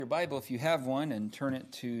Your Bible, if you have one, and turn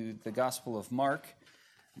it to the Gospel of Mark.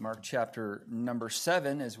 Mark chapter number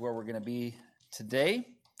 7 is where we're going to be today.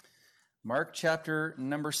 Mark chapter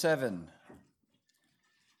number 7.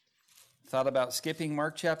 Thought about skipping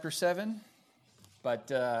Mark chapter 7, but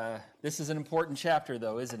this is an important chapter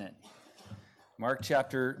though, isn't it? Mark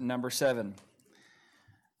chapter number 7.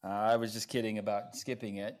 I was just kidding about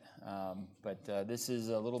skipping it, but this is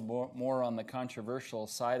a little more on the controversial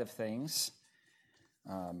side of things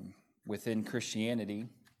within Christianity,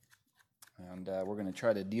 and we're going to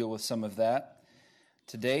try to deal with some of that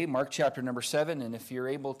today. Mark chapter number 7, and if you're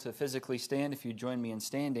able to physically stand, if you join me in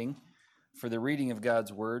standing for the reading of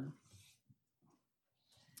God's Word.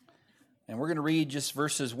 And we're going to read just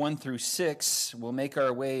verses 1 through 6. We'll make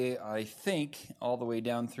our way, I think, all the way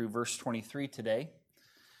down through verse 23 today.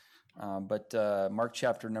 But Mark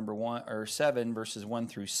chapter number 7, verses 1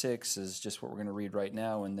 through 6 is just what we're going to read right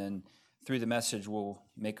now, and then through the message, we'll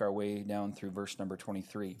make our way down through verse number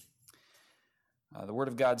 23. The Word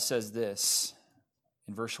of God says this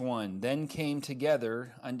in verse 1, "Then came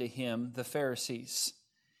together unto him the Pharisees,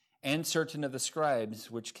 and certain of the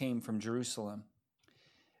scribes which came from Jerusalem.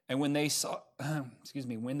 And when they saw,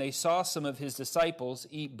 when they saw some of his disciples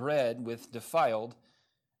eat bread with defiled,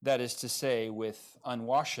 that is to say, with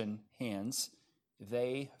unwashen hands,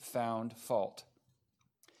 they found fault.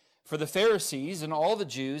 For the Pharisees and all the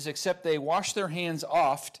Jews, except they wash their hands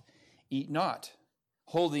oft, eat not,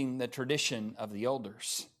 holding the tradition of the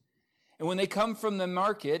elders. And when they come from the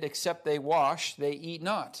market, except they wash, they eat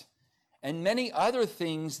not. And many other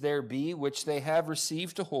things there be which they have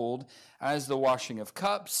received to hold, as the washing of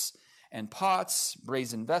cups and pots,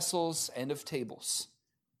 brazen vessels, and of tables.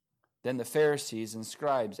 Then the Pharisees and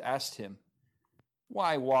scribes asked him,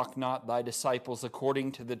 Why walk not thy disciples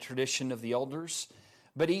according to the tradition of the elders,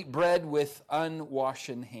 but eat bread with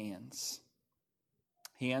unwashen hands?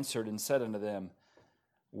 He answered and said unto them,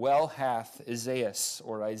 Well hath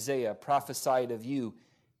Isaiah prophesied of you,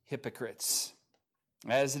 hypocrites,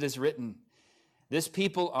 as it is written, This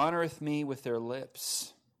people honoreth me with their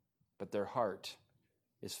lips, but their heart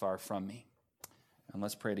is far from me. And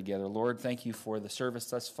let's pray together. Lord, thank you for the service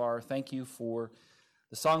thus far. Thank you for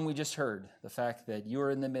the song we just heard, the fact that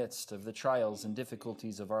you're in the midst of the trials and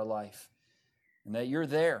difficulties of our life, and that you're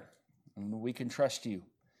there, and we can trust you.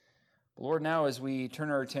 Lord, now as we turn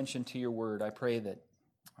our attention to your word, I pray that,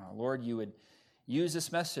 Lord, you would use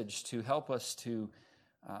this message to help us to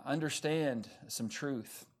understand some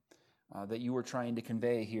truth that you were trying to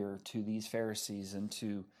convey here to these Pharisees and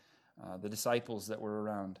to the disciples that were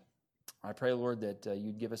around. I pray, Lord, that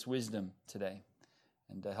you'd give us wisdom today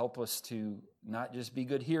and help us to not just be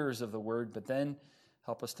good hearers of the word, but then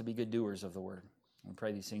help us to be good doers of the word. I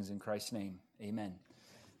pray these things in Christ's name. Amen.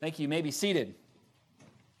 Thank you. You may be seated.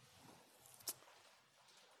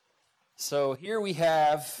 So here we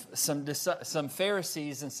have some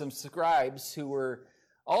Pharisees and some scribes who were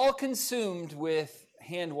all consumed with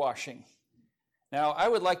hand washing. Now, I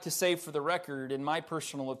would like to say for the record, in my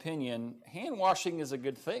personal opinion, hand washing is a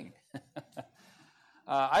good thing.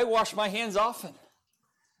 I wash my hands often.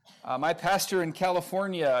 My pastor in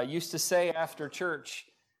California used to say after church,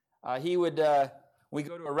 we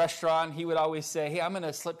go to a restaurant, he would always say, Hey, I'm going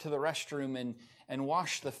to slip to the restroom and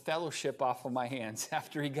wash the fellowship off of my hands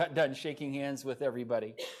after he got done shaking hands with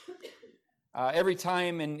everybody. Every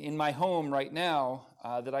time in my home right now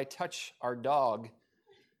that I touch our dog,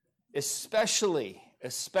 especially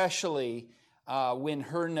when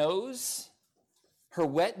her nose, her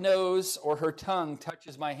wet nose, or her tongue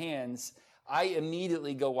touches my hands, I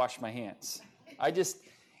immediately go wash my hands.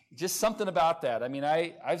 Just something about that. I mean,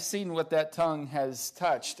 I've seen what that tongue has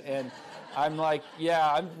touched, and I'm like, yeah,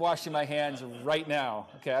 I'm washing my hands right now.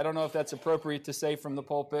 Okay, I don't know if that's appropriate to say from the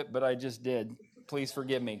pulpit, but I just did. Please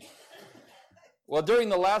forgive me. Well, during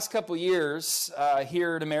the last couple years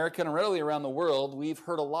here in America and really around the world, we've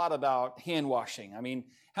heard a lot about hand washing. I mean,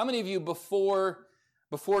 how many of you before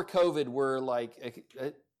COVID were like,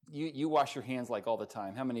 you wash your hands like all the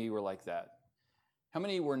time? How many of you were like that? How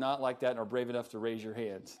many were not like that and are brave enough to raise your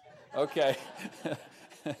hands? Okay.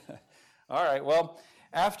 All right. Well,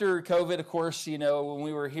 after COVID, of course, when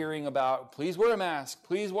we were hearing about, please wear a mask,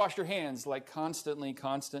 please wash your hands, like constantly.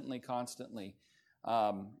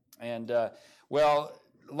 Well,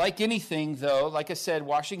 like anything, though, like I said,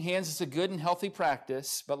 washing hands is a good and healthy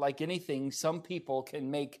practice, but like anything, some people can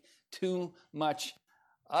make too much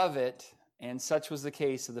of it. And such was the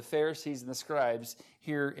case of the Pharisees and the scribes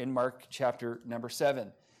here in Mark chapter number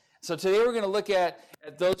 7. So today we're going to look at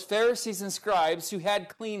those Pharisees and scribes who had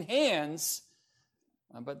clean hands,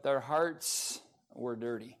 but their hearts were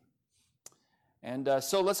dirty. And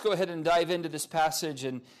so let's go ahead and dive into this passage,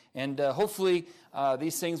 and hopefully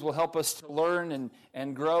these things will help us to learn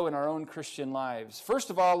and grow in our own Christian lives. First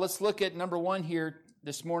of all, let's look at number one here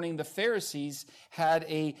this morning. The Pharisees had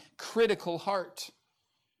a critical heart.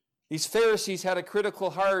 These Pharisees had a critical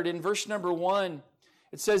heart. In verse number 1,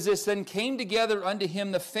 it says this, "Then came together unto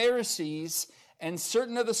him the Pharisees and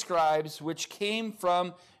certain of the scribes, which came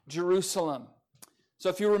from Jerusalem." So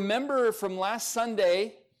if you remember from last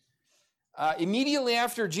Sunday, immediately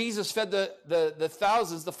after Jesus fed the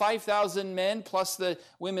thousands, the 5,000 men plus the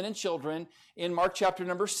women and children in Mark chapter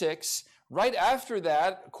number 6, right after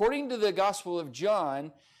that, according to the Gospel of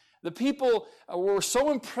John, the people were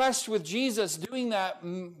so impressed with Jesus doing that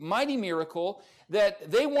mighty miracle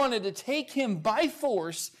that they wanted to take him by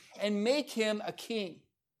force and make him a king.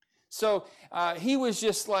 So he was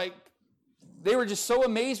just like, they were just so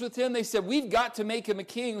amazed with him. They said, we've got to make him a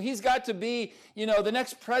king. He's got to be, the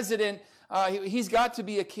next president. He's got to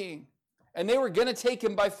be a king. And they were going to take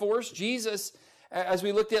him by force. Jesus, as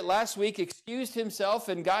we looked at last week, excused himself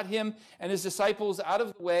and got him and his disciples out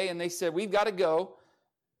of the way. And they said, we've got to go.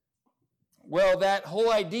 Well, that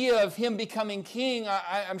whole idea of him becoming king,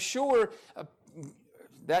 I'm sure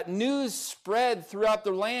that news spread throughout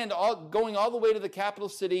the land, going all the way to the capital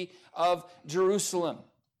city of Jerusalem.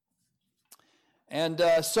 And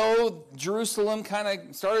so Jerusalem kind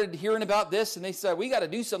of started hearing about this, and they said, we got to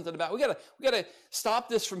do something about it. We got to stop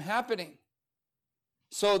this from happening.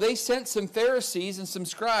 So they sent some Pharisees and some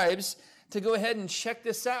scribes to go ahead and check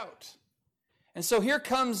this out. And so here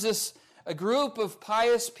comes a group of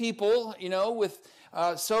pious people, with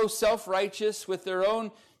so self-righteous with their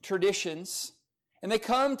own traditions. And they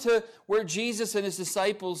come to where Jesus and his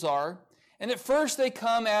disciples are. And at first they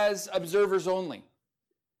come as observers only.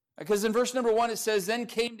 Because in verse number 1 it says, "Then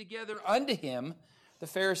came together unto him the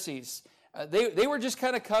Pharisees." They were just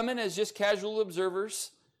kind of coming as just casual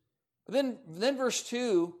observers. But then verse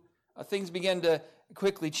 2, things began to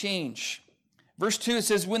quickly change. Verse 2, it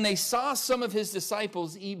says, "When they saw some of his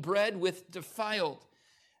disciples eat bread with defiled,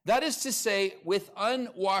 that is to say, with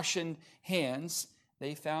unwashen hands,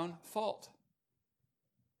 they found fault."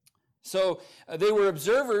 So they were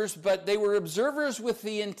observers, but they were observers with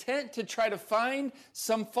the intent to try to find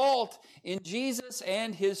some fault in Jesus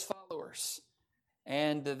and his followers.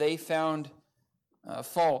 And they found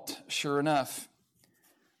fault, sure enough.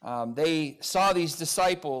 They saw these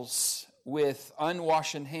disciples with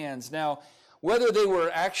unwashen hands. Now, whether they were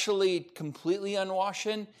actually completely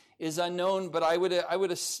unwashen is unknown, but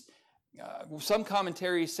some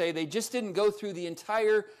commentaries say they just didn't go through the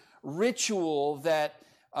entire ritual that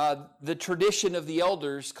the tradition of the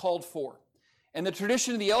elders called for. And the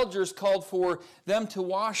tradition of the elders called for them to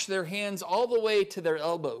wash their hands all the way to their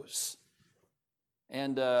elbows.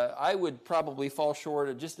 And I would probably fall short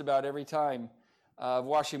of just about every time of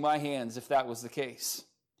washing my hands if that was the case.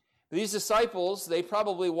 But these disciples, they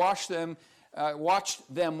probably watched them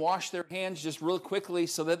wash their hands just real quickly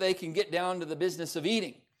so that they can get down to the business of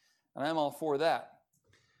eating. And I'm all for that.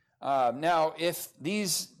 Now, if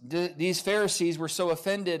these Pharisees were so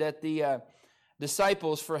offended at the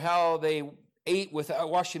disciples for how they ate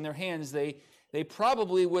without washing their hands, they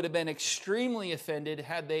probably would have been extremely offended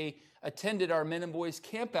had they attended our Men and Boys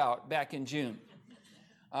camp out back in June.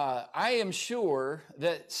 I am sure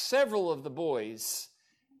that several of the boys,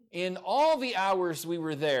 in all the hours we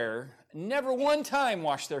were there, never one time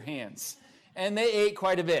washed their hands, and they ate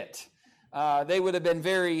quite a bit. They would have been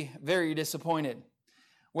very, very disappointed.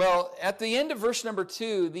 Well, at the end of verse number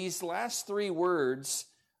 2, these last 3 words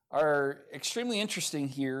are extremely interesting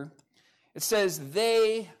here. It says,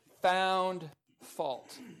 they found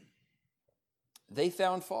fault. They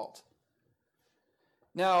found fault.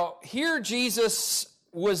 Now, here Jesus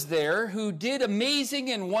was there, who did amazing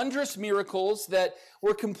and wondrous miracles that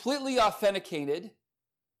were completely authenticated.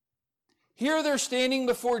 Here they're standing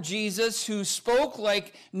before Jesus, who spoke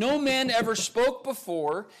like no man ever spoke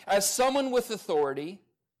before, as someone with authority.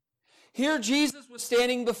 Here Jesus was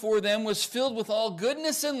standing before them, was filled with all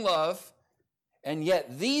goodness and love, and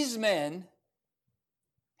yet these men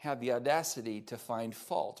had the audacity to find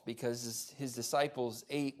fault because his disciples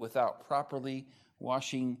ate without properly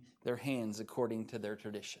washing their hands according to their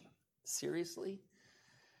tradition. Seriously?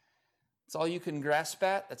 That's all you can grasp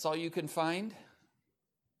at? That's all you can find?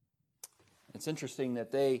 It's interesting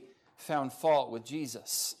that they found fault with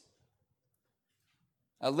Jesus.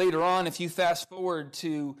 Later on, if you fast forward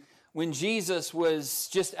to when Jesus was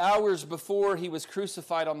just hours before he was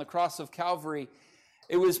crucified on the cross of Calvary,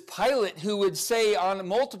 it was Pilate who would say on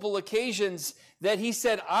multiple occasions that he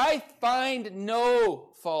said, "I find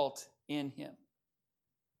no fault in him."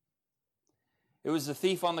 It was the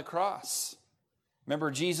thief on the cross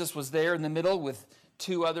Remember, Jesus was there in the middle with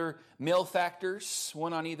two other malefactors,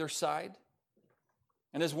 one on either side.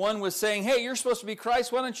 And as one was saying, hey, you're supposed to be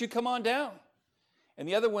Christ, why don't you come on down? And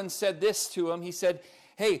the other one said this to him. He said,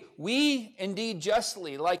 hey, we indeed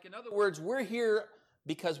justly, like in other words, we're here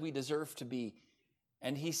because we deserve to be.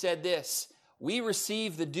 And he said this, we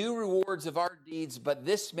receive the due rewards of our deeds, but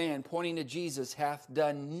this man, pointing to Jesus, hath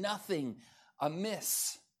done nothing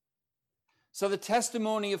amiss. So the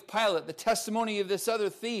testimony of Pilate, the testimony of this other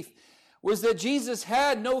thief, was that Jesus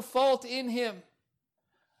had no fault in him.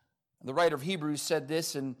 The writer of Hebrews said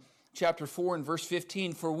this in chapter 4 and verse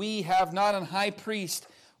 15, for we have not an high priest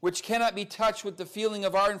which cannot be touched with the feeling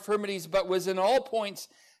of our infirmities, but was in all points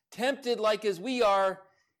tempted like as we are.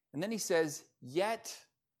 And then he says, yet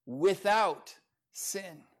without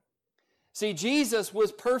sin. See, Jesus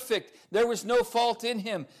was perfect. There was no fault in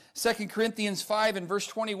him. 2 Corinthians 5 and verse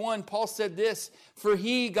 21, Paul said this, for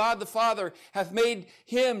he, God the Father, hath made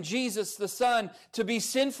him, Jesus the Son, to be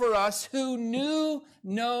sin for us who knew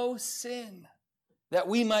no sin, that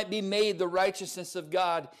we might be made the righteousness of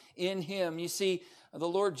God in him. You see, the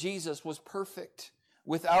Lord Jesus was perfect,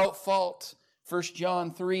 without fault. 1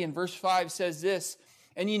 John 3 and verse 5 says this,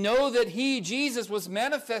 and you know that he, Jesus, was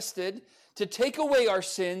manifested to take away our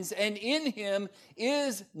sins, and in him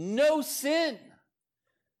is no sin.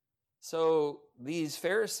 So these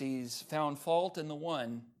Pharisees found fault in the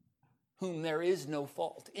one whom there is no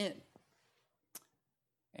fault in.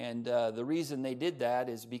 And the reason they did that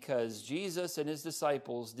is because Jesus and his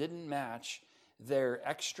disciples didn't match their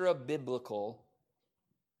extra biblical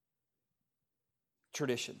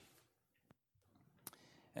tradition.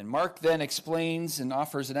 And Mark then explains and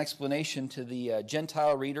offers an explanation to the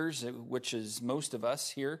Gentile readers, which is most of us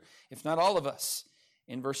here, if not all of us,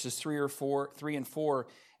 in verses 3 and 4,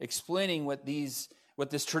 explaining what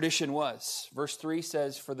this tradition was. Verse 3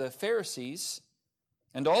 says, for the Pharisees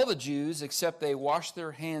and all the Jews, except they wash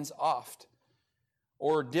their hands oft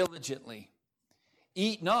or diligently,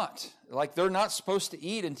 eat not, like they're not supposed to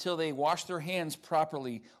eat until they wash their hands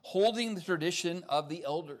properly, holding the tradition of the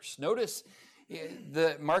elders. Notice,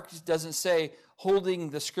 Mark doesn't say holding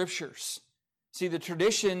the scriptures. See, the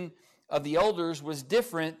tradition of the elders was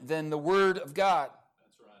different than the word of God.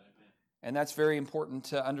 That's right, amen. And that's very important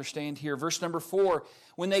to understand here. Verse number 4,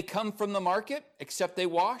 when they come from the market, except they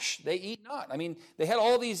wash, they eat not. I mean, they had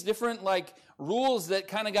all these different rules that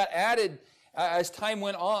kind of got added as time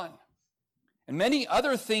went on. And many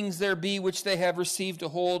other things there be which they have received to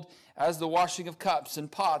hold, as the washing of cups and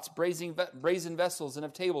pots, brazen vessels, and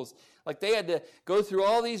of tables. Like they had to go through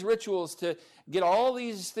all these rituals to get all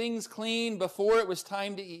these things clean before it was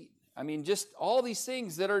time to eat. I mean, just all these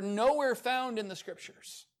things that are nowhere found in the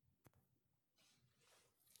scriptures.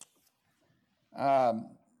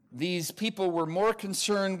 These people were more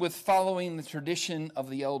concerned with following the tradition of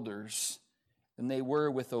the elders than they were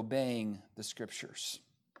with obeying the scriptures.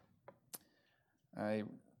 I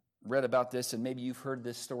read about this, and maybe you've heard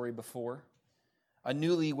this story before. A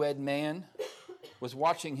newlywed man was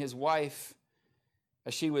watching his wife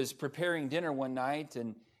as she was preparing dinner one night,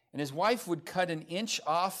 and his wife would cut an inch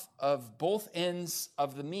off of both ends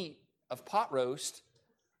of the meat of pot roast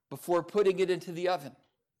before putting it into the oven.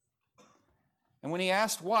 And when he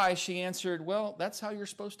asked why, she answered, well, that's how you're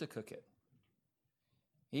supposed to cook it.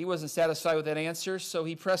 He wasn't satisfied with that answer, so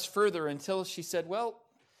he pressed further until she said, well,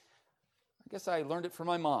 I guess I learned it from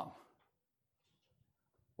my mom.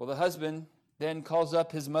 Well, the husband then calls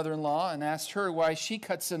up his mother-in-law and asks her why she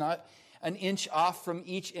cuts an inch off from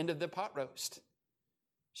each end of the pot roast.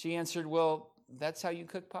 She answered, well, that's how you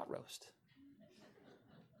cook pot roast.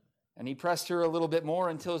 And he pressed her a little bit more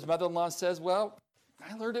until his mother-in-law says, well,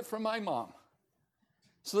 I learned it from my mom.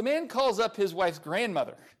 So the man calls up his wife's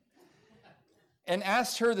grandmother and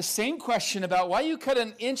asked her the same question about why you cut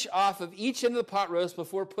an inch off of each end of the pot roast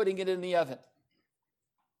before putting it in the oven.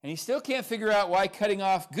 And he still can't figure out why cutting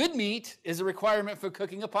off good meat is a requirement for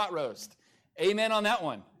cooking a pot roast. Amen on that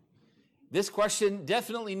one. This question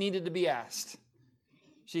definitely needed to be asked.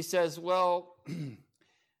 She says, well,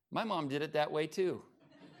 my mom did it that way too.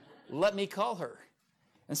 Let me call her.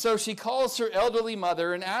 And so she calls her elderly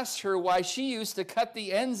mother and asks her why she used to cut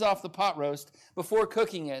the ends off the pot roast before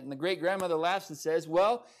cooking it. And the great-grandmother laughs and says,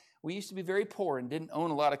 well, we used to be very poor and didn't own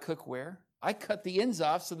a lot of cookware. I cut the ends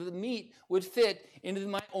off so that the meat would fit into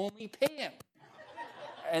my only pan.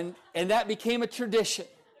 And that became a tradition.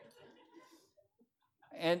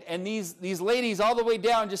 And these ladies all the way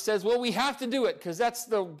down just says, well, we have to do it because that's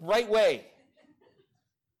the right way.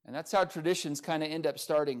 And that's how traditions kind of end up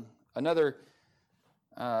starting. Another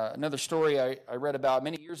story I read about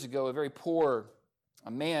many years ago, a very poor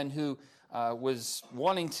man who was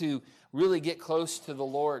wanting to really get close to the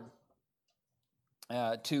Lord,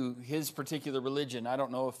 to his particular religion. I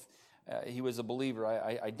don't know if he was a believer.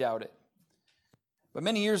 I doubt it. But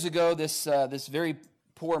many years ago, this very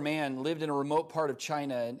poor man lived in a remote part of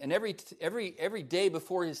China, and every day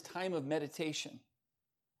before his time of meditation,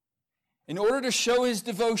 in order to show his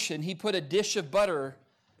devotion, he put a dish of butter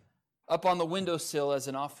up on the windowsill as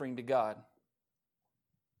an offering to God,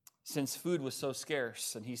 since food was so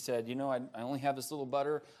scarce. And he said, I only have this little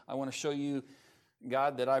butter. I want to show you,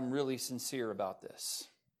 God, that I'm really sincere about this.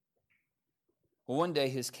 Well, one day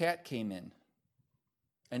his cat came in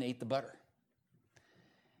and ate the butter.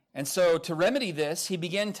 And so to remedy this, he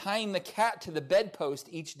began tying the cat to the bedpost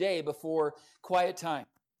each day before quiet time,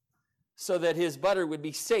 so that his butter would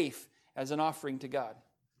be safe as an offering to God.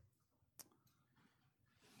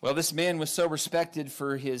 Well, this man was so respected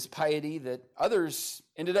for his piety that others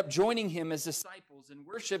ended up joining him as disciples and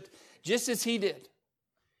worshiped just as he did.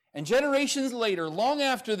 And generations later, long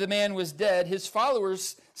after the man was dead, his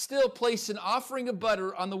followers still placed an offering of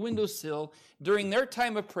butter on the windowsill during their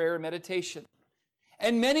time of prayer and meditation.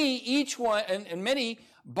 And many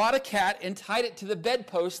bought a cat and tied it to the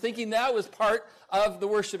bedpost, thinking that was part of the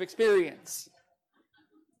worship experience.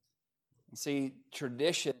 See,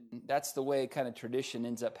 tradition, that's the way kind of tradition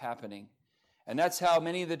ends up happening. And that's how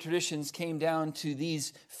many of the traditions came down to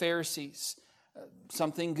these Pharisees.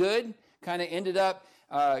 Something good kind of ended up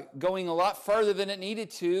going a lot farther than it needed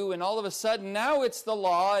to, and all of a sudden now it's the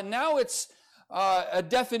law, and now it's a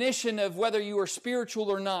definition of whether you are spiritual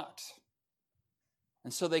or not.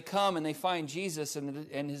 And so they come and they find Jesus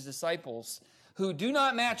and his disciples who do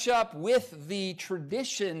not match up with the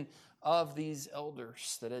tradition of these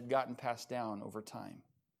elders that had gotten passed down over time.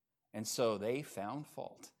 And so they found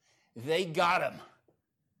fault. They got him,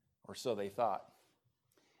 or so they thought.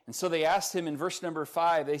 And so they asked him in verse number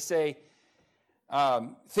 5, they say,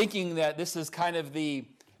 thinking that this is kind of the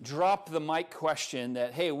drop the mic question,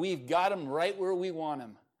 that, hey, we've got him right where we want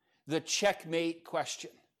him. The checkmate question.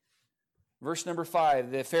 Verse number 5,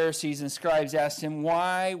 the Pharisees and scribes asked him,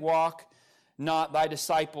 why walk not thy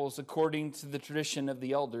disciples according to the tradition of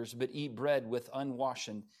the elders, but eat bread with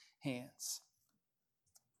unwashen hands?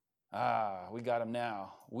 We got him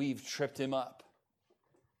now. We've tripped him up.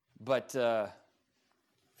 But if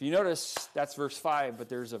you notice, that's verse 5, but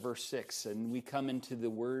there's a verse 6, and we come into the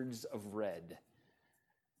words of red.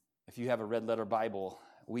 If you have a red letter Bible,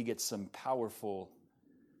 we get some powerful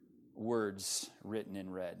words written in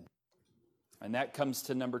red. And that comes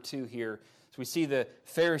to number 2 here. So we see the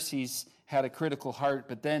Pharisees had a critical heart,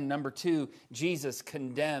 but then number 2, Jesus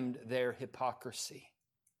condemned their hypocrisy.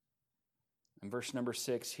 In verse number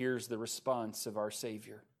 6, here's the response of our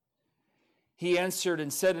Savior. He answered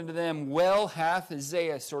and said unto them, well hath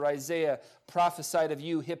Isaiah prophesied of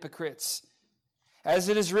you hypocrites. As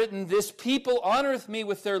it is written, this people honoreth me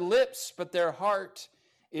with their lips, but their heart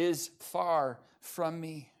is far from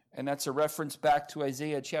me. And that's a reference back to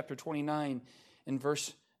Isaiah chapter 29 in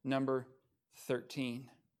verse number 13.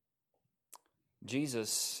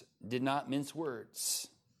 Jesus did not mince words.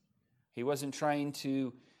 He wasn't trying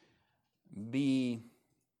to be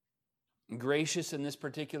gracious in this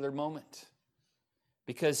particular moment.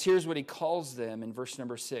 Because here's what he calls them in verse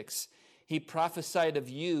number 6. He prophesied of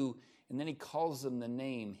you, and then he calls them the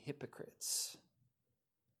name hypocrites.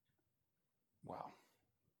 Wow.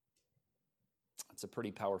 That's a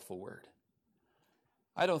pretty powerful word.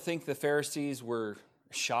 I don't think the Pharisees were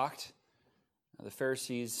shocked. The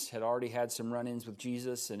Pharisees had already had some run-ins with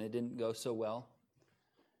Jesus, and it didn't go so well.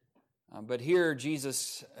 But here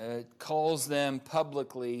Jesus calls them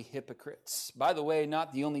publicly hypocrites. By the way,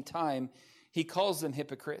 not the only time he calls them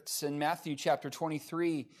hypocrites. In Matthew chapter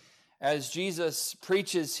 23, as Jesus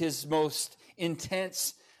preaches his most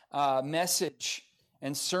intense message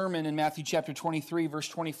and sermon in Matthew chapter 23, verse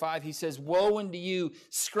 25, he says, woe unto you,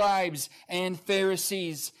 scribes and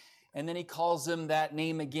Pharisees. And then he calls them that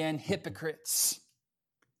name again, hypocrites.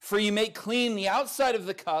 For you make clean the outside of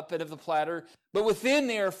the cup and of the platter, but within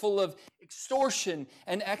they are full of extortion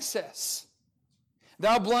and excess.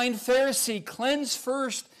 Thou blind Pharisee, cleanse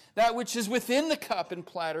first that which is within the cup and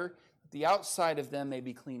platter, that the outside of them may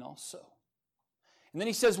be clean also. And then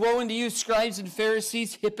he says, woe unto you, scribes and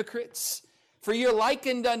Pharisees, hypocrites! For ye are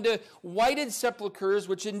likened unto whited sepulchres,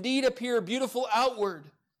 which indeed appear beautiful outward,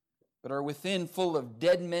 but are within full of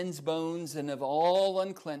dead men's bones and of all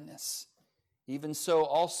uncleanness. Even so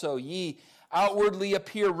also ye outwardly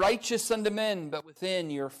appear righteous unto men, but within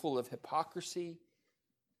ye are full of hypocrisy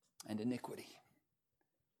and iniquity.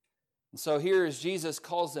 And so here as Jesus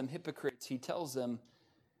calls them hypocrites, he tells them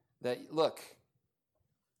that, look,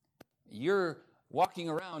 you're walking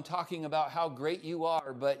around talking about how great you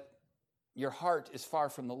are, but your heart is far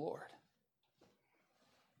from the Lord.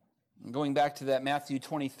 And going back to that Matthew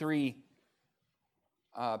 23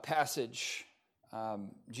 passage,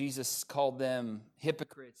 Jesus called them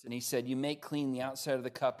hypocrites, and he said, you make clean the outside of the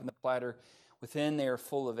cup and the platter. Within they are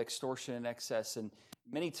full of extortion and excess. And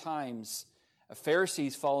many times,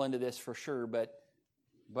 Pharisees fall into this for sure, but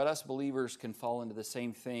us believers can fall into the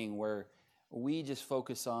same thing where we just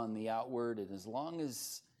focus on the outward, and as long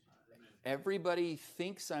as everybody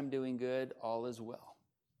thinks I'm doing good, all is well.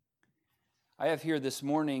 I have here this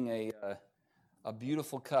morning a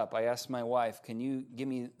beautiful cup. I asked my wife, can you give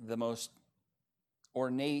me the most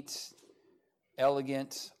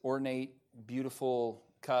elegant, beautiful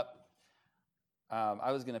cup?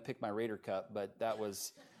 I was going to pick my Raider cup, but that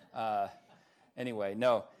was, anyway,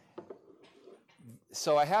 no.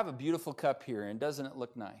 So I have a beautiful cup here, and doesn't it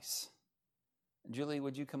look nice? Julie,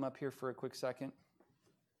 would you come up here for a quick second?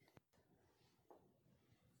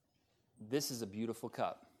 This is a beautiful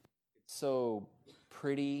cup. It's so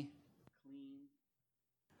pretty, clean.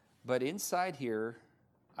 But inside here,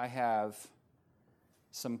 I have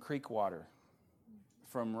some creek water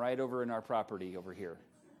from right over in our property over here.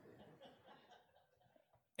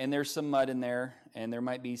 And there's some mud in there, and there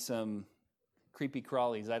might be some creepy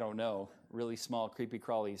crawlies, I don't know, really small creepy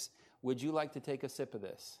crawlies. Would you like to take a sip of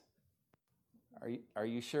this? Are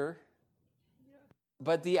you sure? Yeah.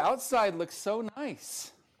 But the outside looks so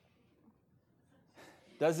nice.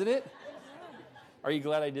 Doesn't it? Are you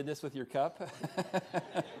glad I did this with your cup?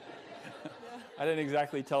 I didn't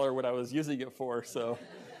exactly tell her what I was using it for, so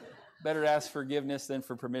better ask forgiveness than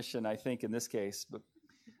for permission, I think, in this case.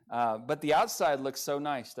 But the outside looks so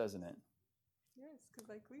nice, doesn't it? Yes, because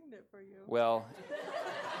I cleaned it for you. Well,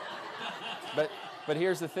 but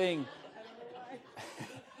here's the thing.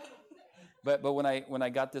 But when I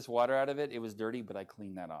got this water out of it, it was dirty, but I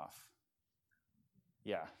cleaned that off.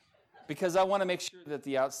 Yeah. Because I want to make sure that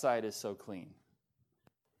the outside is so clean.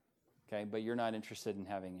 Okay, but you're not interested in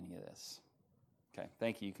having any of this. Okay,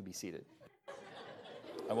 thank you. You can be seated.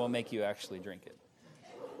 I won't make you actually drink it.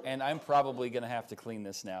 And I'm probably going to have to clean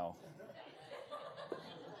this now.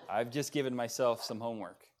 I've just given myself some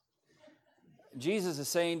homework. Jesus is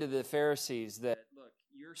saying to the Pharisees that, look,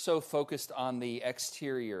 you're so focused on the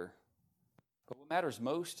exterior, but what matters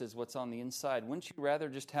most is what's on the inside. Wouldn't you rather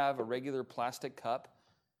just have a regular plastic cup,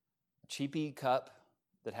 a cheapy cup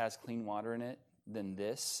that has clean water in it, than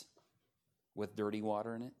this with dirty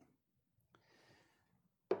water in it?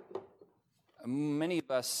 Many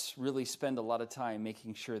of us really spend a lot of time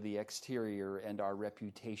making sure the exterior and our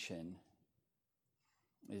reputation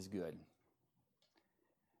is good.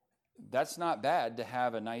 That's not bad to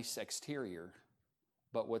have a nice exterior,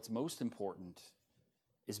 but what's most important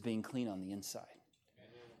is being clean on the inside.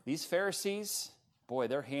 These Pharisees, boy,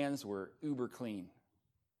 their hands were uber clean,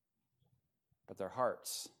 but their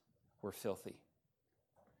hearts were filthy.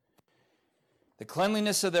 The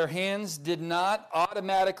cleanliness of their hands did not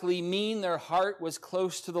automatically mean their heart was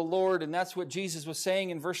close to the Lord, and that's what Jesus was saying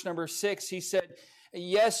in verse number 6. He said,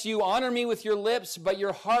 yes, you honor me with your lips, but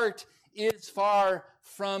your heart is far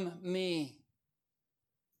from me.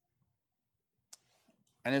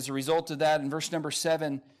 And as a result of that, in verse number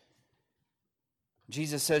 7,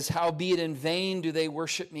 Jesus says, howbeit in vain do they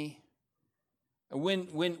worship me. When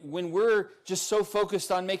we're just so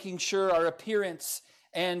focused on making sure our appearance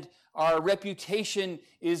and our reputation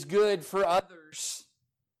is good for others,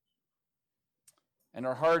 and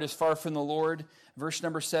our heart is far from the Lord, verse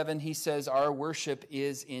number 7, he says, our worship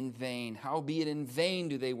is in vain. Howbeit in vain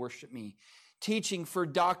do they worship me, teaching for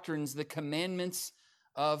doctrines the commandments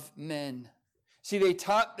of men. See, they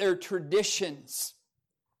taught their traditions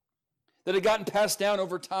that had gotten passed down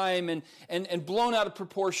over time and blown out of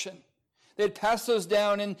proportion. They had passed those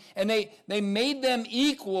down, and they made them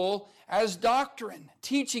equal as doctrine,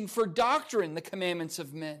 teaching for doctrine the commandments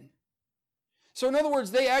of men. So in other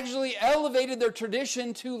words, they actually elevated their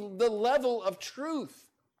tradition to the level of truth,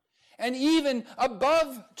 and even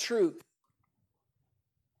above truth.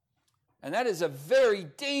 And that is a very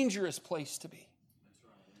dangerous place to be.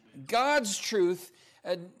 God's truth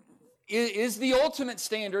is the ultimate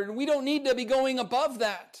standard, and we don't need to be going above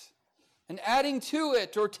that and adding to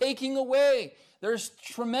it or taking away. There's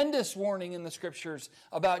tremendous warning in the Scriptures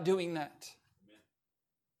about doing that.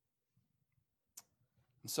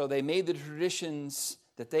 And so they made the traditions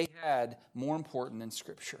that they had more important than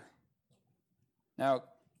Scripture. Now,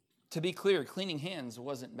 to be clear, cleaning hands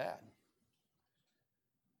wasn't bad.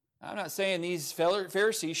 I'm not saying these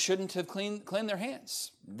Pharisees shouldn't have cleaned their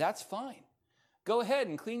hands. That's fine. Go ahead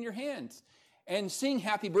and clean your hands and sing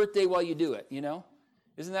happy birthday while you do it, you know?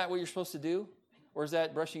 Isn't that what you're supposed to do? Or is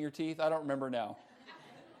that brushing your teeth? I don't remember now.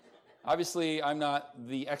 Obviously, I'm not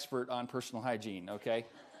the expert on personal hygiene, okay?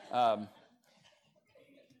 But,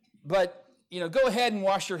 go ahead and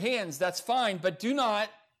wash your hands. That's fine. But do not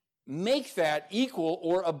make that equal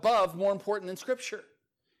or above more important than Scripture.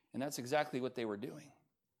 And that's exactly what they were doing.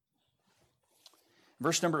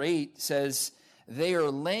 Verse number 8 says, they are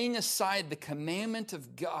laying aside the commandment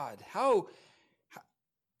of God. How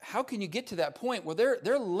can you get to that point? Well,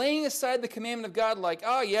 they're laying aside the commandment of God like,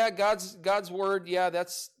 oh yeah, God's word, yeah,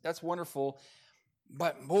 that's wonderful.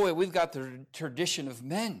 But boy, we've got the tradition of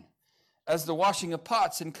men as the washing of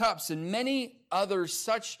pots and cups and many other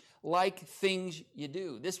such like things you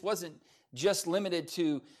do. This wasn't just limited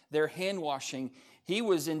to their hand washing. He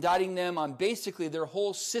was indicting them on basically their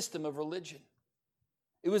whole system of religion.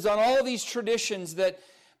 It was on all these traditions that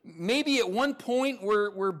maybe at one point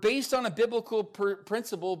were based on a biblical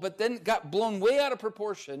principle, but then got blown way out of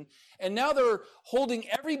proportion, and now they're holding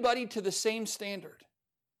everybody to the same standard,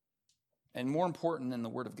 and more important than the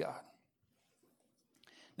Word of God.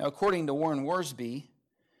 Now, according to Warren Worsby,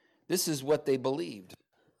 this is what they believed.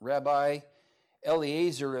 Rabbi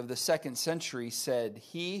Eliezer of the 2nd century said,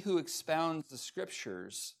 he who expounds the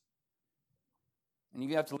Scriptures, and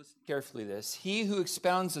you have to listen carefully to this, he who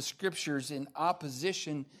expounds the Scriptures in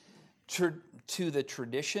opposition to the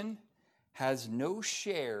tradition has no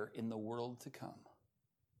share in the world to come.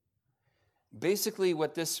 Basically,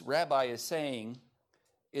 what this rabbi is saying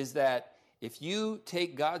is that if you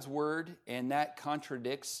take God's word and that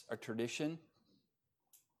contradicts a tradition,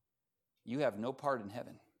 you have no part in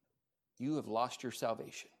heaven. You have lost your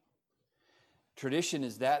salvation. Tradition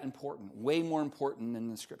is that important, way more important than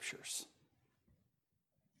the Scriptures.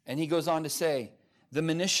 And he goes on to say, the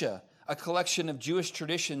Menishah, a collection of Jewish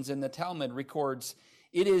traditions in the Talmud, records,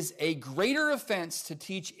 it is a greater offense to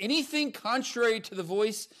teach anything contrary to the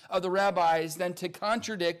voice of the rabbis than to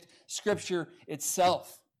contradict Scripture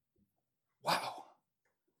itself. Wow.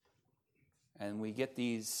 And we get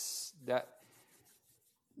that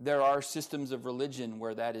there are systems of religion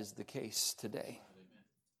where that is the case today.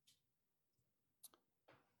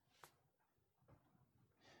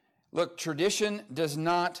 Look, tradition does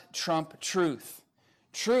not trump truth.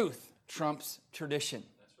 Truth trumps tradition.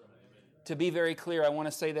 To be very clear, I want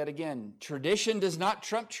to say that again. Tradition does not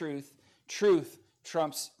trump truth. Truth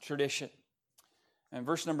trumps tradition. And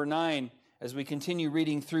verse number 9, as we continue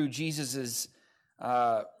reading through Jesus'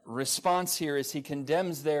 response here as he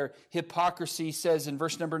condemns their hypocrisy, says in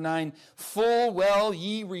verse number 9, full well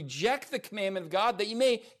ye reject the commandment of God that ye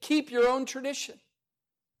may keep your own tradition.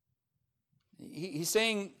 He's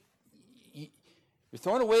saying, you're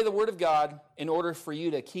throwing away the Word of God in order for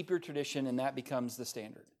you to keep your tradition, and that becomes the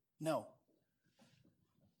standard. No.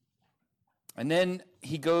 And then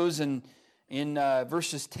he goes in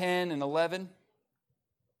verses 10 and 11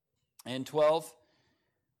 and 12,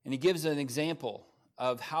 and he gives an example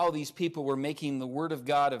of how these people were making the Word of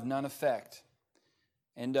God of none effect.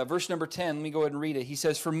 And verse number 10, let me go ahead and read it. He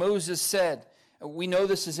says, for Moses said, we know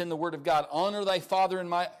this is in the Word of God, honor thy father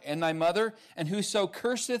and thy mother, and whoso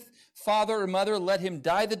curseth father or mother, let him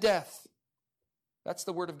die the death. That's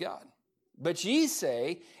the Word of God. But ye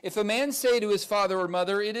say, if a man say to his father or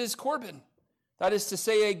mother, it is Corban, that is to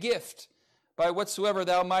say, a gift, by whatsoever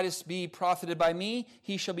thou mightest be profited by me,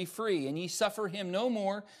 he shall be free, and ye suffer him no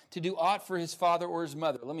more to do aught for his father or his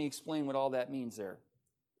mother. Let me explain what all that means there.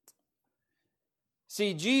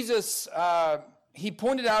 See, Jesus, he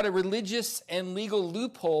pointed out a religious and legal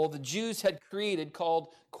loophole the Jews had created called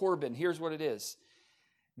Corban. Here's what it is.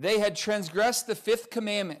 They had transgressed the 5th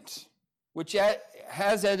commandment, which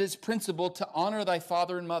has as its principle to honor thy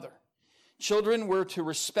father and mother. Children were to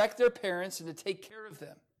respect their parents and to take care of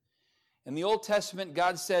them. In the Old Testament,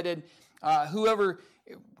 God said, whoever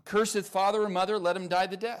curseth father or mother, let him die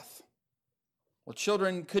the death. Well,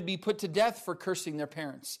 children could be put to death for cursing their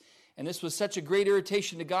parents. And this was such a great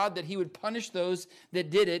irritation to God that he would punish those that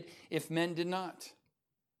did it if men did not.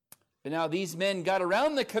 But now these men got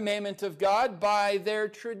around the commandment of God by their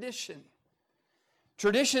tradition.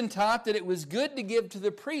 Tradition taught that it was good to give to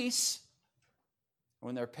the priests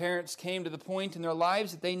when their parents came to the point in their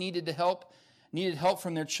lives that they needed help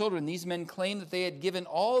from their children. These men claimed that they had given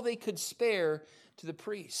all they could spare to the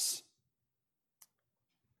priests.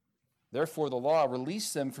 Therefore, the law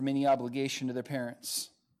released them from any obligation to their parents.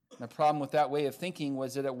 The problem with that way of thinking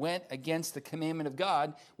was that it went against the commandment of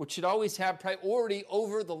God, which should always have priority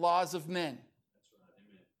over the laws of men.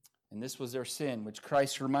 And this was their sin, which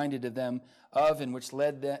Christ reminded of them of, and which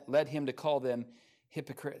led him to call them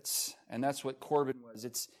hypocrites. And that's what Corban was.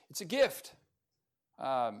 It's a gift.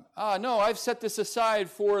 No, I've set this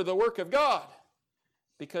aside for the work of God.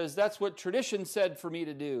 because that's what tradition said for me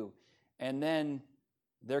to do. And then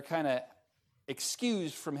they're kind of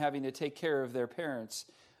excused from having to take care of their parents,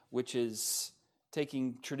 which is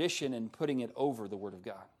taking tradition and putting it over the Word of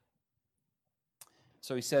God.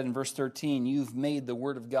 So he said in verse 13, you've made the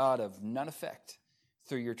Word of God of none effect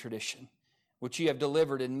through your tradition, which you have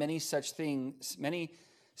delivered in many such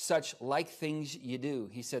like things you do.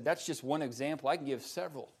 He said, that's just one example. I can give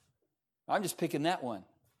several. I'm just picking that one,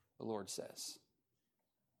 the Lord says.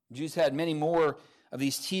 The Jews had many more of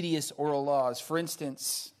these tedious oral laws. For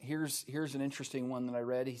instance, here's an interesting one that I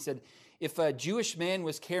read. He said, if a Jewish man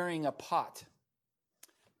was carrying a pot,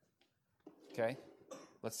 okay,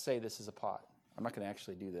 let's say this is a pot. I'm not going to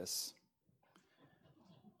actually do this.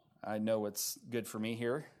 I know what's good for me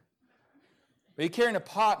here. But he carried a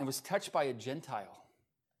pot and was touched by a Gentile.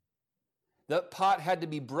 That pot had to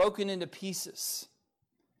be broken into pieces.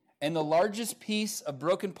 And the largest piece of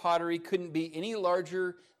broken pottery couldn't be any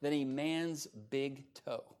larger than a man's big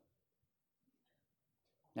toe.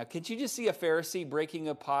 Now, could you just see a Pharisee breaking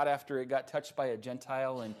a pot after it got touched by a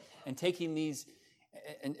Gentile and taking these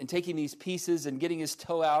pieces and getting his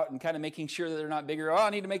toe out and kind of making sure that they're not bigger? Oh, I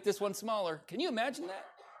need to make this one smaller. Can you imagine that?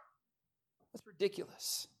 That's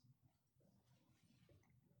ridiculous.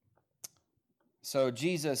 So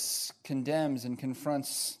Jesus condemns and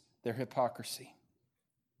confronts their hypocrisy.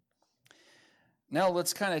 Now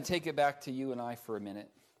let's kind of take it back to you and I for a minute.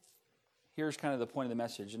 Here's kind of the point of the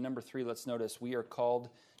message. And number 3, let's notice we are called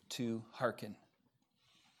to hearken.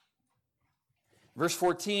 Verse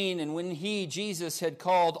 14, and when he, Jesus, had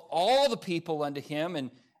called all the people unto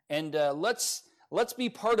him, and let's be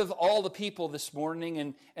part of all the people this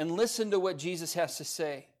morning and listen to what Jesus has to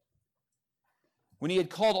say. When he had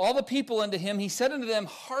called all the people unto him, he said unto them,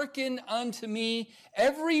 hearken unto me,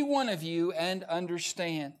 every one of you, and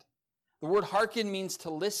understand. The word hearken means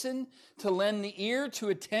to listen, to lend the ear, to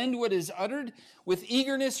attend what is uttered with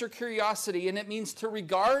eagerness or curiosity, and it means to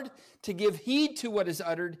regard, to give heed to what is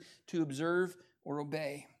uttered, to observe or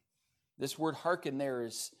obey. This word hearken there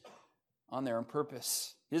is on there on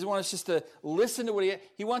purpose. He doesn't want us just to listen to what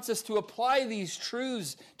he wants us to apply these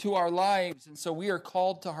truths to our lives, and so we are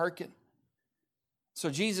called to hearken.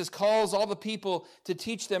 So Jesus calls all the people to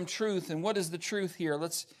teach them truth, and what is the truth here?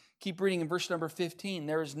 Let's keep reading in verse number 15.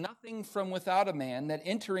 There is nothing from without a man that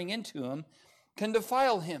entering into him can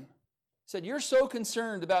defile him. He said, you're so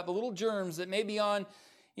concerned about the little germs that may be on,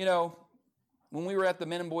 when we were at the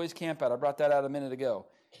men and boys camp out, I brought that out a minute ago,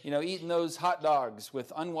 eating those hot dogs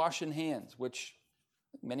with unwashed hands, which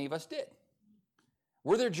many of us did.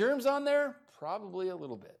 Were there germs on there? Probably a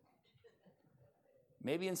little bit.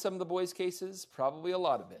 Maybe in some of the boys' cases, probably a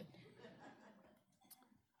lot of it.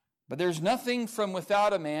 But there's nothing from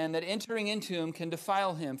without a man that entering into him can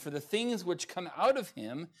defile him. For the things which come out of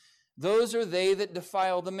him, those are they that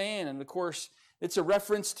defile the man. And of course, it's a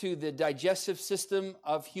reference to the digestive system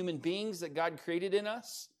of human beings that God created in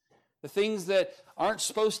us. The things that aren't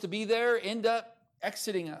supposed to be there end up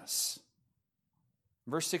exiting us.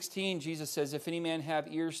 Verse 16, Jesus says, if any man have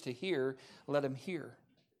ears to hear, let him hear.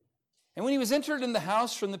 And when he was entered in the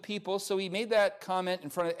house from the people, so he made that comment in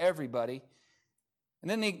front of everybody. And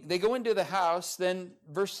then they go into the house. Then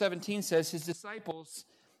verse 17 says, his disciples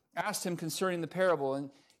asked him concerning the parable. And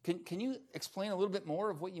can you explain a little bit more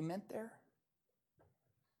of what you meant there?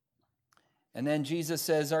 And then Jesus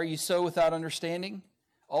says, are you so without understanding?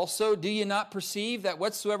 Also, do you not perceive that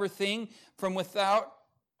whatsoever thing from without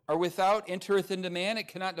entereth into man, it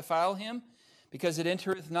cannot defile him? Because it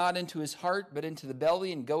entereth not into his heart, but into the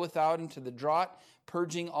belly, and goeth out into the draught,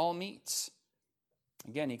 purging all meats.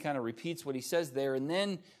 Again, he kind of repeats what he says there. And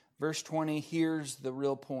then verse 20, here's the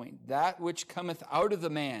real point. That which cometh out of the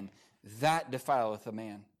man, that defileth a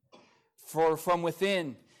man. For from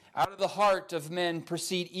within, out of the heart of men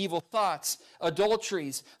proceed evil thoughts,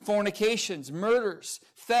 adulteries, fornications, murders,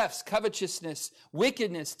 thefts, covetousness,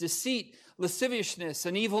 wickedness, deceit, lasciviousness,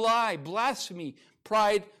 an evil eye, blasphemy,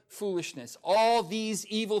 pride, foolishness. All these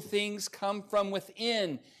evil things come from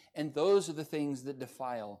within, and those are the things that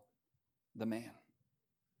defile the man.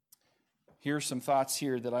 Here's some thoughts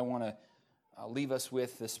here that I want to leave us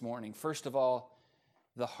with this morning. First of all,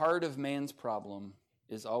 the heart of man's problem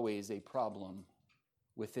is always a problem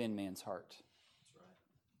within man's heart. That's right.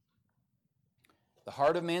 The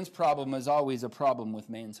heart of man's problem is always a problem with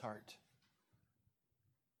man's heart.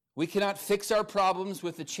 We cannot fix our problems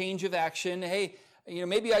with a change of action. Hey,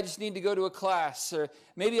 maybe I just need to go to a class, or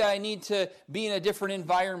maybe I need to be in a different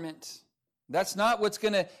environment. That's not what's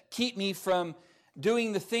going to keep me from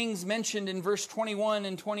doing the things mentioned in verse 21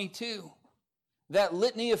 and 22. That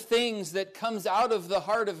litany of things that comes out of the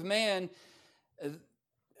heart of man.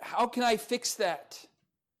 How can I fix that?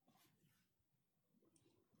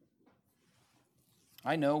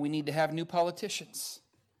 I know we need to have new politicians.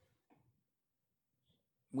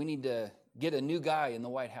 We need to get a new guy in the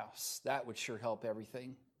White House. That would sure help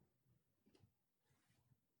everything.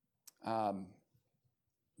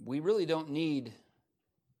 We really don't need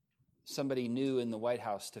somebody new in the White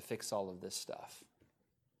House to fix all of this stuff.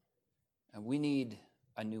 And we need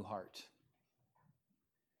a new heart.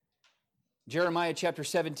 Jeremiah chapter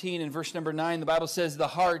 17 and verse number 9, the Bible says, the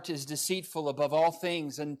heart is deceitful above all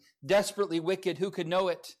things and desperately wicked. Who could know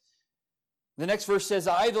it? The next verse says,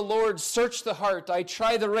 I, the Lord, search the heart. I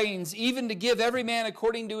try the reins, even to give every man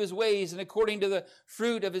according to his ways and according to the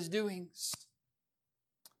fruit of his doings.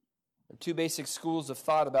 There are two basic schools of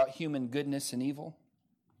thought about human goodness and evil.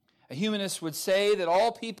 A humanist would say that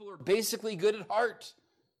all people are basically good at heart.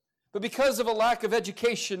 But because of a lack of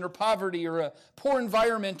education or poverty or a poor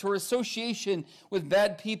environment or association with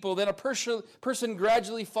bad people, then a person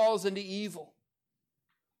gradually falls into evil.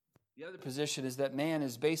 The other position is that man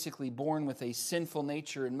is basically born with a sinful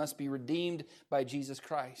nature and must be redeemed by Jesus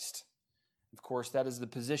Christ. Of course, that is the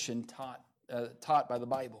position taught by the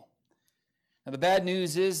Bible. Now, the bad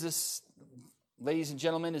news is this, ladies and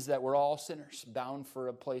gentlemen, is that we're all sinners, bound for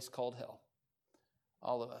a place called hell.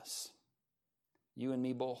 All of us. You and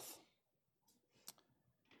me both.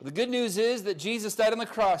 But the good news is that Jesus died on the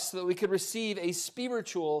cross so that we could receive a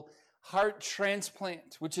spiritual heart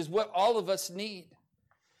transplant, which is what all of us need.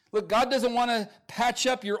 Look, God doesn't want to patch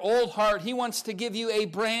up your old heart. He wants to give you a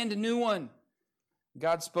brand new one.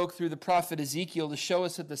 God spoke through the prophet Ezekiel to show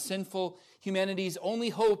us that the sinful humanity's only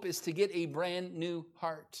hope is to get a brand new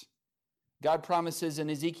heart. God promises in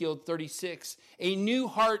Ezekiel 36, a new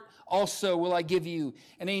heart also will I give you,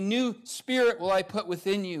 and a new spirit will I put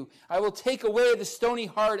within you. I will take away the stony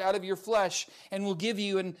heart out of your flesh and will give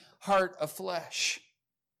you a heart of flesh.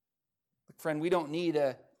 Look, friend, we don't need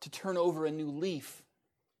to turn over a new leaf.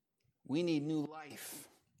 We need new life.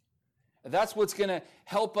 That's what's going to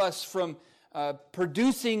help us from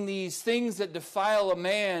producing these things that defile a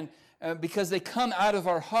man because they come out of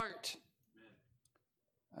our heart.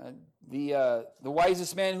 The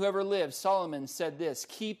wisest man who ever lived, Solomon, said this,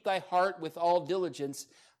 keep thy heart with all diligence,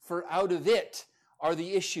 for out of it are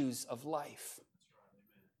the issues of life.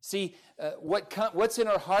 See, what's in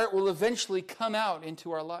our heart will eventually come out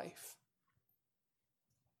into our life.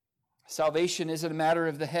 Salvation isn't a matter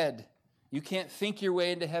of the head. You can't think your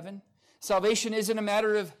way into heaven. Salvation isn't a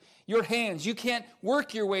matter of your hands. You can't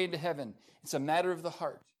work your way into heaven. It's a matter of the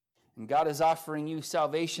heart. And God is offering you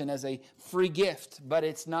salvation as a free gift, but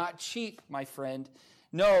it's not cheap, my friend.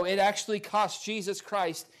 No, it actually cost Jesus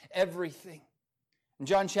Christ everything. In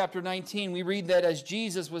John chapter 19, we read that as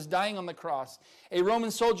Jesus was dying on the cross, a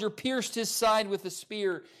Roman soldier pierced his side with a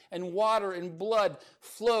spear, and water and blood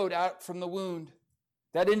flowed out from the wound.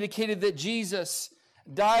 That indicated that Jesus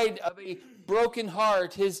died of a broken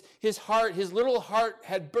heart. His little heart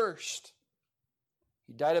had burst.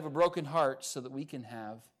 He died of a broken heart so that we can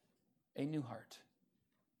have a new heart.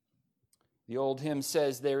 The old hymn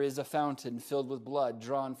says, there is a fountain filled with blood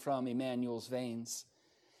drawn from Emmanuel's veins.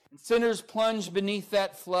 And sinners plunge beneath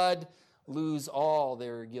that flood, lose all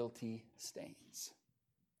their guilty stains.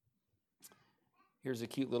 Here's a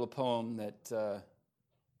cute little poem that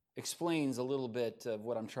explains a little bit of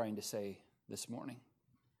what I'm trying to say this morning.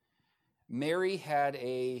 Mary had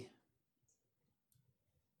a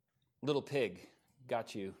little pig.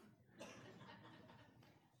 Got you.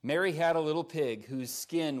 Mary had a little pig whose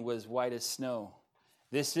skin was white as snow.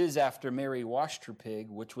 This is after Mary washed her pig,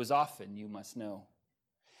 which was often, you must know.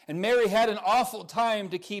 And Mary had an awful time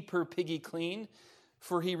to keep her piggy clean,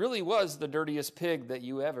 for he really was the dirtiest pig that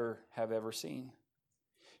you have ever seen.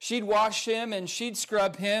 She'd wash him and she'd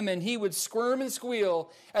scrub him, and he would squirm and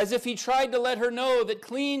squeal as if he tried to let her know that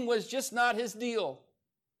clean was just not his deal.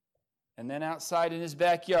 And then outside in his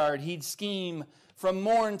backyard, he'd scheme from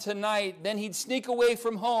morn to night. Then he'd sneak away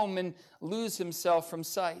from home and lose himself from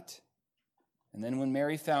sight. And then when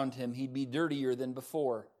Mary found him, he'd be dirtier than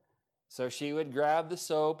before. So she would grab the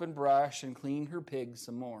soap and brush and clean her pig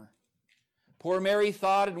some more. Poor Mary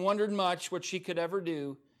thought and wondered much what she could ever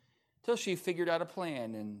do, till she figured out a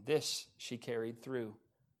plan, and this she carried through.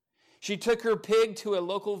 She took her pig to a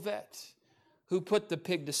local vet, who put the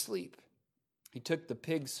pig to sleep. He took the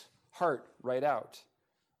pig's heart right out,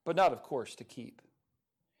 but not, of course, to keep.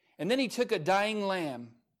 And then he took a dying lamb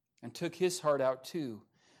and took his heart out too,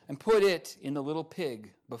 and put it in the little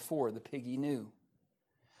pig before the piggy knew.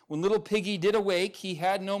 When little piggy did awake, he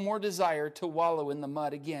had no more desire to wallow in the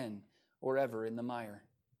mud again, or ever in the mire.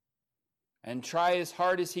 And try as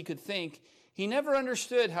hard as he could think, he never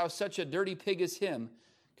understood how such a dirty pig as him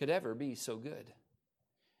could ever be so good.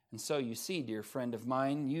 And so you see, dear friend of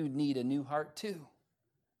mine, you need a new heart too.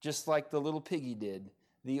 just like the little piggy did.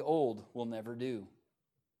 The old will never do.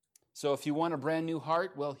 So if you want a brand new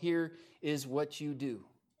heart, well, here is what you do.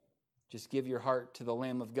 Just give your heart to the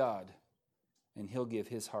Lamb of God, and He'll give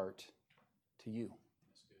His heart to you.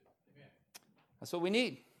 That's good. Amen. That's what we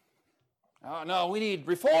need. Oh, no, we need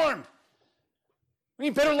reform. We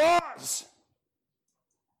need better laws.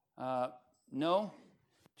 No,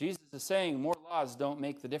 Jesus is saying more laws don't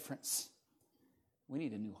make the difference. We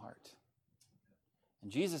need a new heart.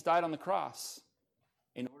 And Jesus died on the cross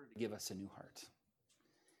in order to give us a new heart.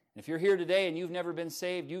 And if you're here today and you've never been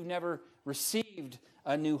saved, you've never received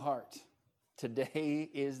a new heart, today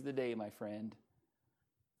is the day, my friend.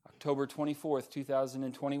 October 24th,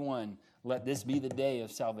 2021. Let this be the day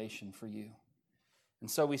of salvation for you.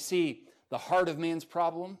 And so we see the heart of man's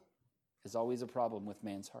problem is always a problem with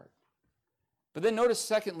man's heart. But then notice,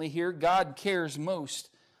 secondly, here, God cares most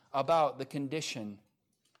about the condition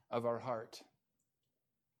of our heart.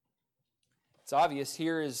 It's obvious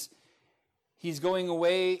here is he's going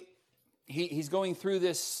away, he's going through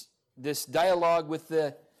this dialogue with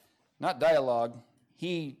the, not dialogue,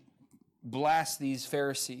 he blasts these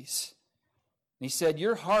Pharisees. And he said,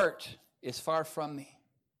 your heart is far from me.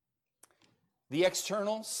 The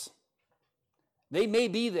externals, they may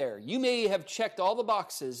be there. You may have checked all the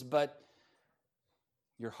boxes, but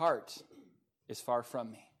your heart is far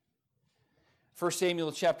from me. 1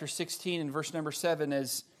 Samuel chapter 16 and verse number 7,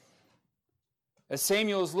 as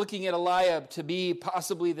Samuel is looking at Eliab to be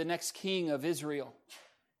possibly the next king of Israel.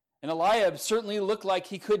 And Eliab certainly looked like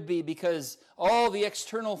he could be because all the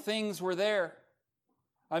external things were there.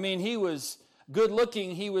 I mean, he was good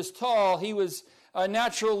looking, he was tall, he was a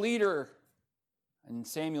natural leader. And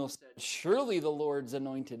Samuel said, surely the Lord's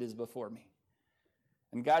anointed is before me.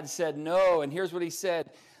 And God said, no. And here's what he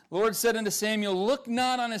said. The Lord said unto Samuel, look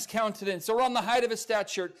not on his countenance or on the height of his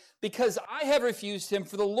stature, because I have refused him.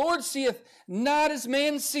 For the Lord seeth not as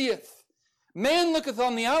man seeth. Man looketh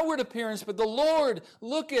on the outward appearance, but the Lord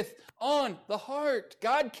looketh on the heart.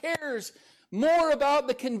 God cares more about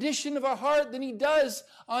the condition of our heart than He does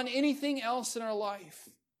on anything else in our life.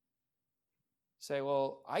 Say,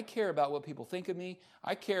 well, I care about what people think of me.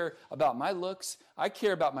 I care about my looks. I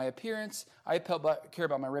care about my appearance. I care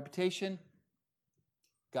about my reputation.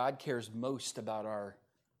 God cares most about our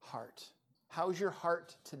heart. How's your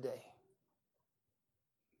heart today?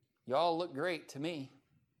 Y'all look great to me.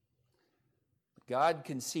 God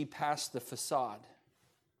can see past the facade.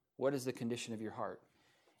 What is the condition of your heart?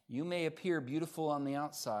 You may appear beautiful on the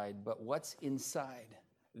outside, but what's inside?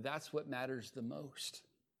 That's what matters the most,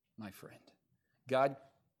 my friend. God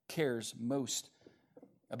cares most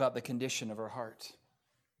about the condition of our heart.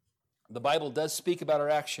 The Bible does speak about our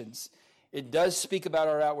actions. It does speak about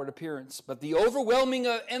our outward appearance, but the overwhelming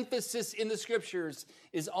emphasis in the Scriptures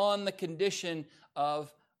is on the condition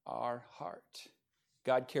of our heart.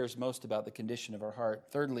 God cares most about the condition of our heart.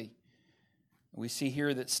 Thirdly, we see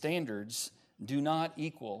here that standards do not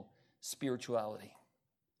equal spirituality.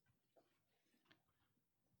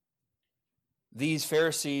 These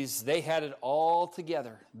Pharisees, they had it all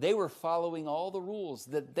together. They were following all the rules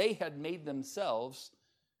that they had made themselves.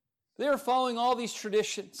 They were following all these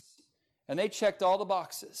traditions, and they checked all the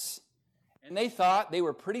boxes. And they thought they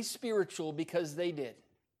were pretty spiritual because they did.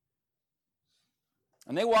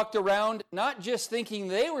 And they walked around not just thinking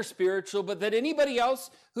they were spiritual, but that anybody else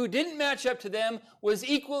who didn't match up to them was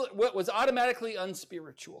automatically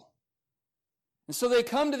unspiritual. And so they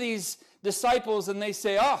come to these disciples and they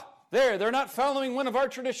say, they're not following one of our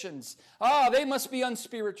traditions. They must be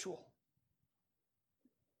unspiritual.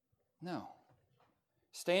 No.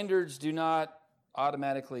 Standards do not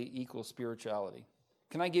automatically equal spirituality.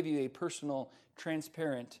 Can I give you a personal,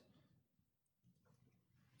 transparent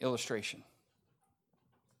illustration?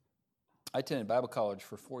 I attended Bible college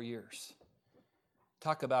for 4 years.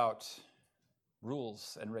 Talk about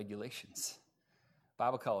rules and regulations.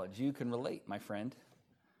 Bible college, you can relate, my friend.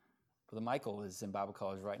 Brother Michael is in Bible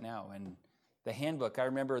college right now. And the handbook, I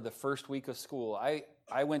remember the first week of school.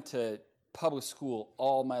 I went to public school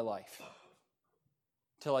all my life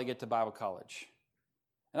until I get to Bible college.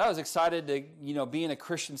 And I was excited to, be in a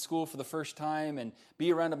Christian school for the first time and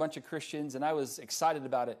be around a bunch of Christians, and I was excited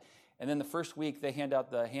about it. And then the first week they hand out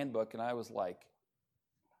the handbook, and I was like,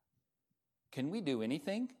 can we do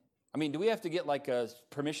anything? I mean, do we have to get like a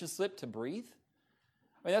permission slip to breathe?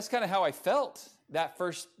 I mean, that's kind of how I felt that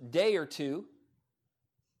first day or two.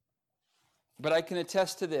 But I can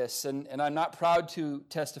attest to this, and I'm not proud to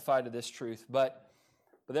testify to this truth, but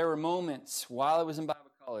there were moments while I was in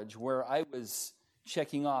Bible college where I was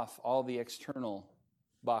checking off all the external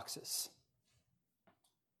boxes.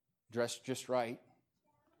 Dressed just right,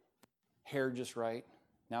 hair just right,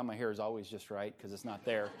 Now my hair is always just right because it's not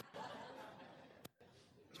there.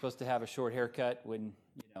 Supposed to have a short haircut when,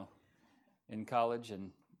 in college,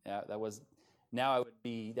 and that would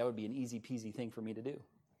be an easy peasy thing for me to do.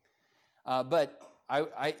 But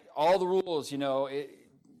I all the rules,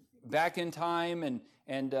 back in time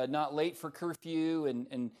and not late for curfew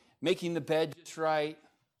and making the bed just right.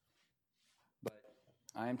 But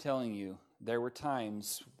I am telling you, there were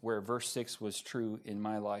times where verse 6 was true in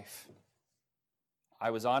my life. I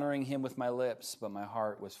was honoring him with my lips, but my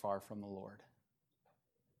heart was far from the Lord.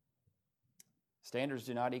 Standards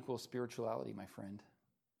do not equal spirituality, my friend.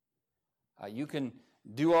 You can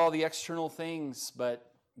do all the external things,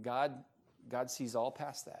 but God sees all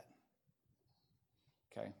past that.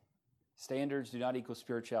 Okay? Standards do not equal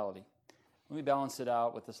spirituality. Let me balance it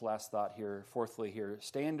out with this last thought here. Fourthly here,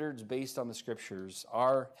 standards based on the Scriptures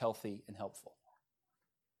are healthy and helpful.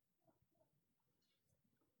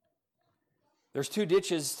 There's two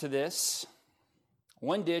ditches to this.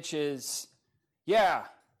 One ditch is,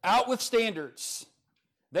 out with standards.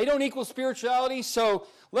 They don't equal spirituality, so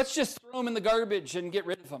let's just throw them in the garbage and get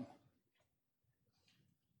rid of them.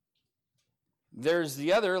 There's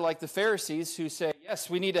the other, like the Pharisees, who say, yes,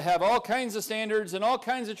 we need to have all kinds of standards and all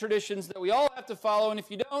kinds of traditions that we all have to follow, and if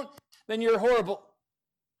you don't, then you're horrible.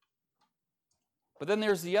 But then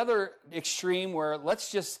there's the other extreme where let's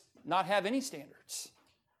just not have any standards.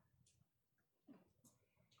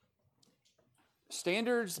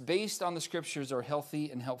 Standards based on the Scriptures are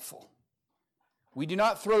healthy and helpful. We do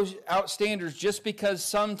not throw out standards just because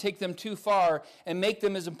some take them too far and make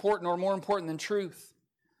them as important or more important than truth.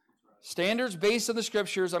 Standards based on the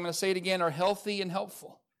Scriptures, I'm going to say it again, are healthy and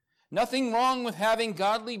helpful. Nothing wrong with having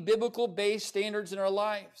godly, biblical-based standards in our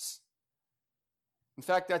lives. In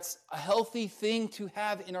fact, that's a healthy thing to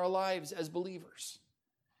have in our lives as believers.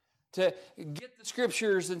 To get the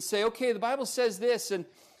Scriptures and say, okay, the Bible says this, and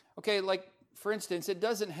okay, like, for instance, it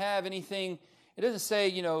doesn't have anything, it doesn't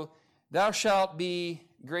say, thou shalt be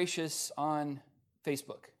gracious on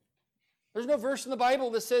Facebook. There's no verse in the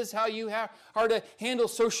Bible that says how you are to handle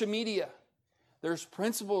social media. There's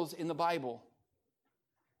principles in the Bible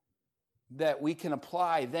that we can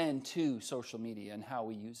apply then to social media and how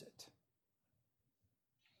we use it.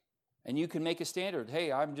 And you can make a standard.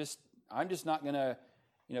 Hey, I'm just not going to,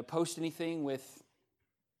 post anything with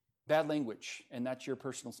bad language, and that's your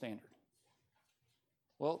personal standard.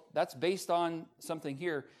 Well, that's based on something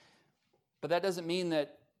here, but that doesn't mean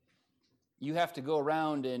that you have to go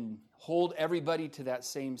around and hold everybody to that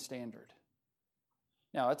same standard.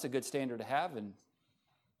 Now, that's a good standard to have, and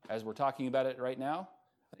as we're talking about it right now,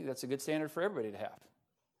 I think that's a good standard for everybody to have.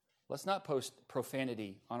 Let's not post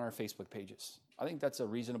profanity on our Facebook pages. I think that's a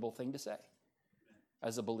reasonable thing to say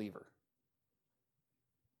as a believer.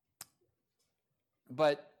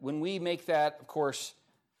 But when we make that, of course,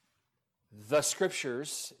 the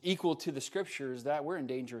Scriptures, equal to the Scriptures, that we're in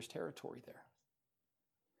dangerous territory there.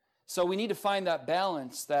 So we need to find that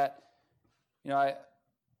balance that, I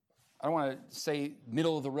don't want to say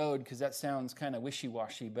middle of the road because that sounds kind of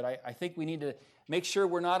wishy-washy, but I think we need to make sure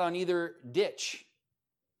we're not on either ditch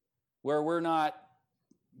where we're not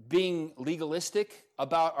being legalistic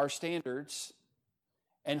about our standards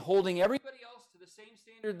and holding everybody else to the same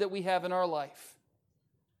standard that we have in our life.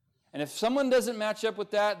 And if someone doesn't match up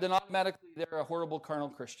with that, then automatically they're a horrible carnal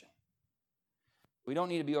Christian. We don't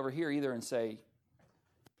need to be over here either and say,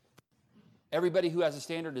 everybody who has a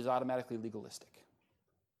standard is automatically legalistic.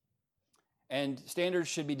 And standards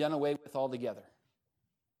should be done away with altogether.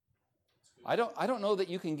 I don't know that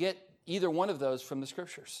you can get either one of those from the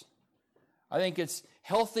Scriptures. I think it's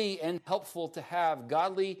healthy and helpful to have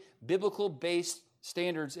godly, biblical-based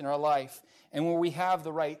standards in our life, and where we have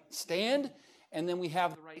the right stand, and then we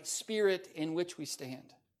have the right spirit in which we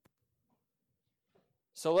stand.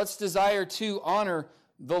 So let's desire to honor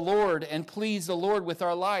the Lord and please the Lord with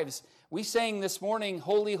our lives. We sang this morning,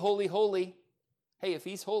 holy, holy, holy. Hey, if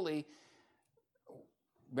He's holy,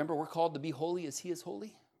 remember we're called to be holy as He is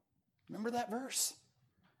holy? Remember that verse?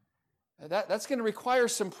 That's going to require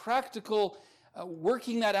some practical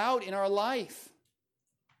working that out in our life.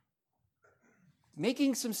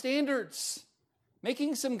 Making some standards.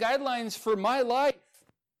 Making some guidelines for my life.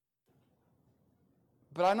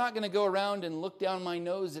 But I'm not going to go around and look down my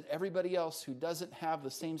nose at everybody else who doesn't have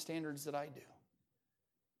the same standards that I do.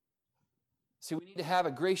 See, we need to have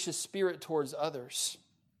a gracious spirit towards others.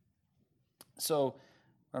 So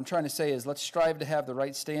what I'm trying to say is let's strive to have the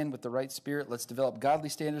right stand with the right spirit. Let's develop godly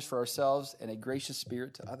standards for ourselves and a gracious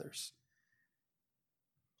spirit to others.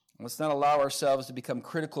 Let's not allow ourselves to become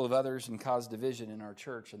critical of others and cause division in our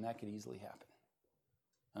church, and that could easily happen.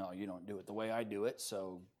 Oh, you don't do it the way I do it,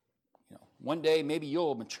 so, One day maybe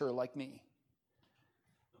you'll mature like me.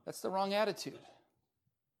 That's the wrong attitude.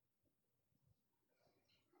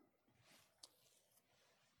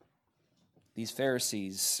 These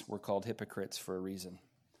Pharisees were called hypocrites for a reason.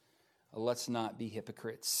 Let's not be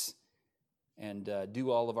hypocrites and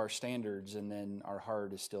do all of our standards, and then our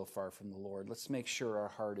heart is still far from the Lord. Let's make sure our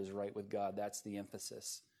heart is right with God. That's the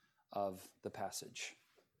emphasis of the passage.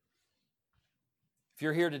 If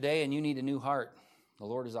you're here today and you need a new heart, the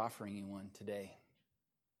Lord is offering you one today.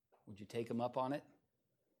 Would you take Him up on it?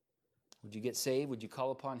 Would you get saved? Would you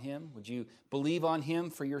call upon Him? Would you believe on Him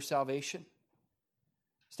for your salvation?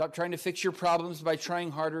 Stop trying to fix your problems by trying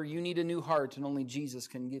harder. You need a new heart, and only Jesus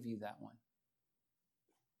can give you that one.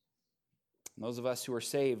 And those of us who are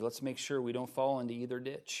saved, let's make sure we don't fall into either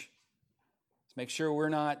ditch. Let's make sure we're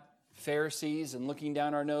not Pharisees and looking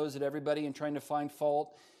down our nose at everybody and trying to find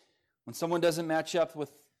fault. When someone doesn't match up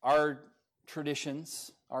with our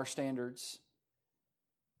traditions, our standards,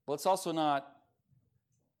 let's also not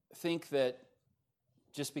think that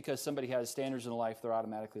just because somebody has standards in life, they're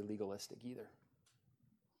automatically legalistic either.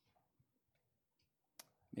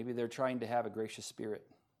 Maybe they're trying to have a gracious spirit.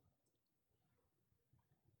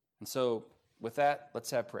 And so, with that, let's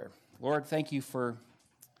have prayer. Lord, thank you for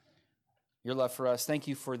your love for us. Thank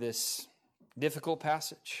you for this difficult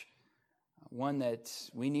passage, one that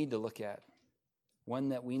we need to look at, one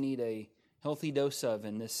that we need a healthy dose of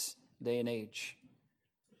in this day and age.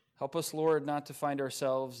 Help us, Lord, not to find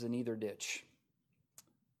ourselves in either ditch,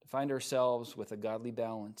 to find ourselves with a godly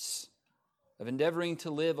balance of endeavoring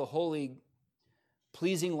to live a holy,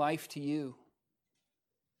 pleasing life to you,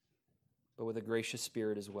 but with a gracious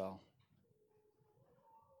spirit as well.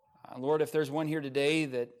 Lord, if there's one here today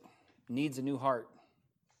that needs a new heart,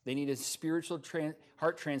 they need a spiritual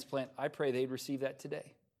heart transplant, I pray they'd receive that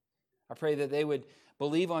today. I pray that they would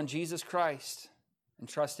believe on Jesus Christ and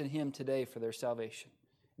trust in Him today for their salvation,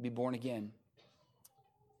 and be born again.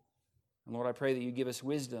 And Lord, I pray that you give us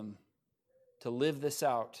wisdom to live this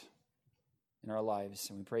out in our lives.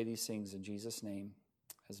 And we pray these things in Jesus' name.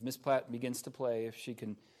 As Miss Platt begins to play, if she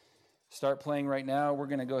can start playing right now, we're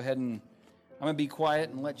going to go ahead and I'm going to be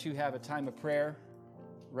quiet and let you have a time of prayer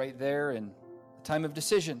right there and a time of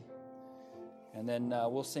decision. And then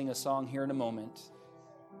we'll sing a song here in a moment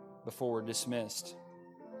before we're dismissed.